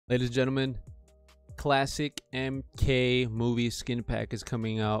Ladies and gentlemen, Classic MK movie skin pack is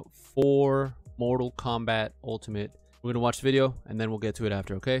coming out for Mortal Kombat Ultimate. We're gonna watch the video and then we'll get to it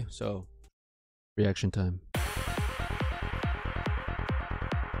after, okay? So, reaction time.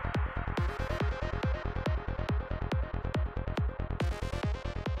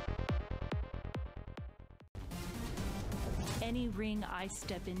 Any ring I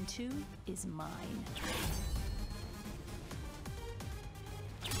step into is mine.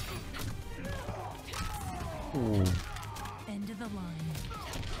 Ooh. End of the line.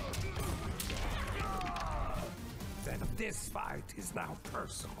 Then this fight is now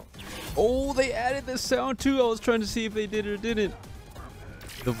personal. Oh, they added the sound too. I was trying to see if they did or didn't.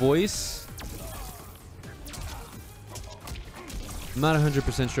 The voice. I'm not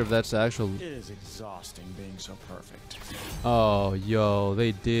 100% sure if that's the actual. It is exhausting being so perfect. Oh, yo,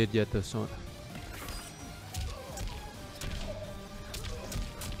 they did get the song.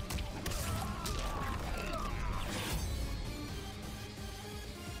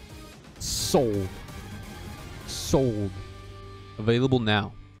 Sold. Available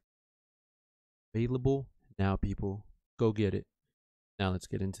now. Available now, people. Go get it. Now let's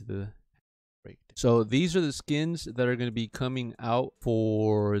get into the break. So these are the skins that are going to be coming out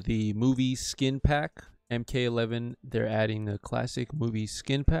for the movie skin pack. MK11, they're adding a classic movie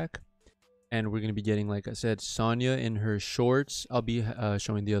skin pack. And we're going to be getting, like I said, Sonya in her shorts. I'll be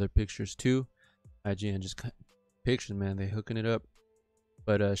showing the other pictures too. IGN just pictures, man. They hooking it up.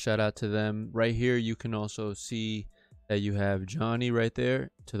 But shout out to them. Right here, you can also see that you have Johnny right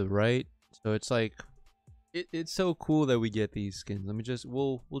there to the right. So it's like, it's so cool that we get these skins. Let me just,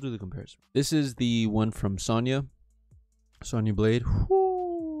 we'll do the comparison. This is the one from Sonya Blade.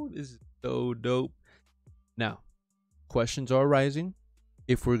 Whoo, this is so dope. Now, questions are rising.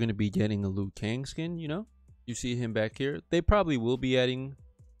 If we're going to be getting a Liu Kang skin, you know, you see him back here. They probably will be adding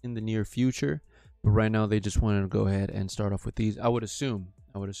in the near future. But right now, they just wanted to go ahead and start off with these. I would assume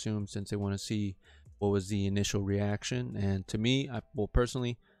since they want to see what was the initial reaction. And to me, well,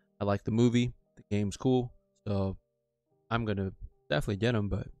 personally, I like the movie. The game's cool. So I'm going to definitely get them.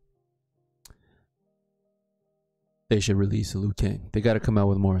 But they should release a Liu Kang. They got to come out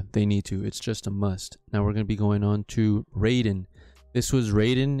with more. They need to. It's just a must. Now we're going to be going on to Raiden. This was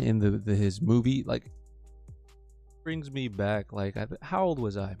Raiden in his movie. Like, brings me back. Like, how old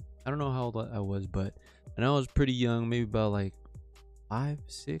was I? I don't know how old I was, but I know I was pretty young, maybe about like 5,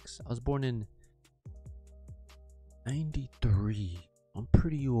 6. I was born in 93. I'm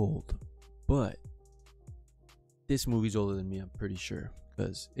pretty old, but this movie's older than me, I'm pretty sure,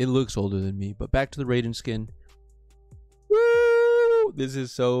 because it looks older than me. But back to the Raiden skin. Woo! This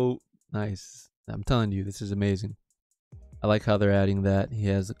is so nice. I'm telling you, this is amazing. I like how they're adding that. He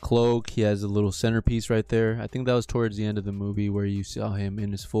has a cloak. He has a little centerpiece right there. I think that was towards the end of the movie where you saw him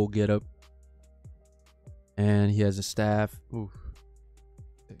in his full getup. And he has a staff. Oof.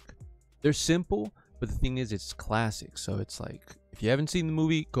 They're simple, but the thing is, it's classic. So it's like, if you haven't seen the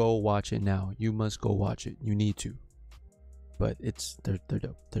movie, go watch it now. You must go watch it. You need to. But they're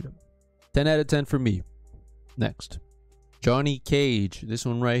dope. They're dope. 10 out of 10 for me. Next, Johnny Cage. This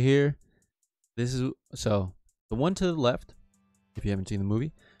one right here. This is so. The one to the left, if you haven't seen the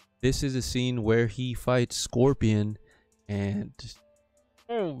movie, this is a scene where he fights Scorpion, and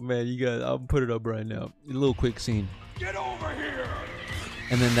oh man, you guys, I'll put it up right now. A little quick scene. Get over here!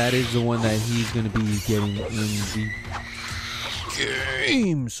 And then that is the one that he's gonna be getting in the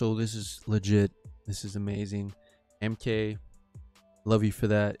game. So this is legit. This is amazing. MK, love you for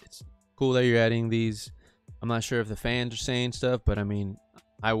that. It's cool that you're adding these. I'm not sure if the fans are saying stuff, but I mean,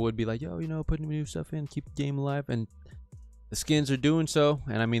 I would be like, yo, you know, putting new stuff in, keep the game alive. And the skins are doing so.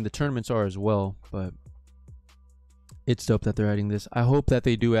 And I mean, the tournaments are as well. But it's dope that they're adding this. I hope that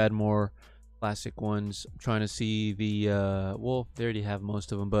they do add more classic ones. I'm trying to see the, well, they already have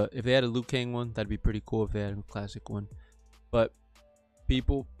most of them. But if they had a Liu Kang one, that'd be pretty cool if they had a classic one. But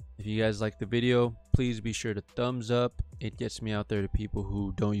people, if you guys like the video, please be sure to thumbs up. It gets me out there to people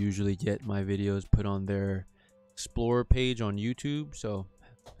who don't usually get my videos put on their Explorer page on YouTube. So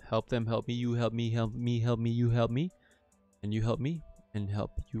help them, help me, you help me, help me, help me, you help me, and you help me, and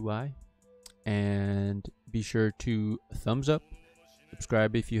help you I. And be sure to thumbs up,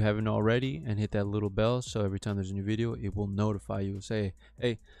 subscribe if you haven't already, and hit that little bell so every time there's a new video, it will notify you. It'll say,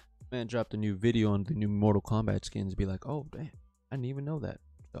 hey, man, dropped a new video on the new Mortal Kombat skins. Be like, oh, damn, I didn't even know that.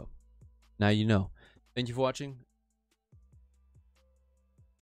 So now you know. Thank you for watching.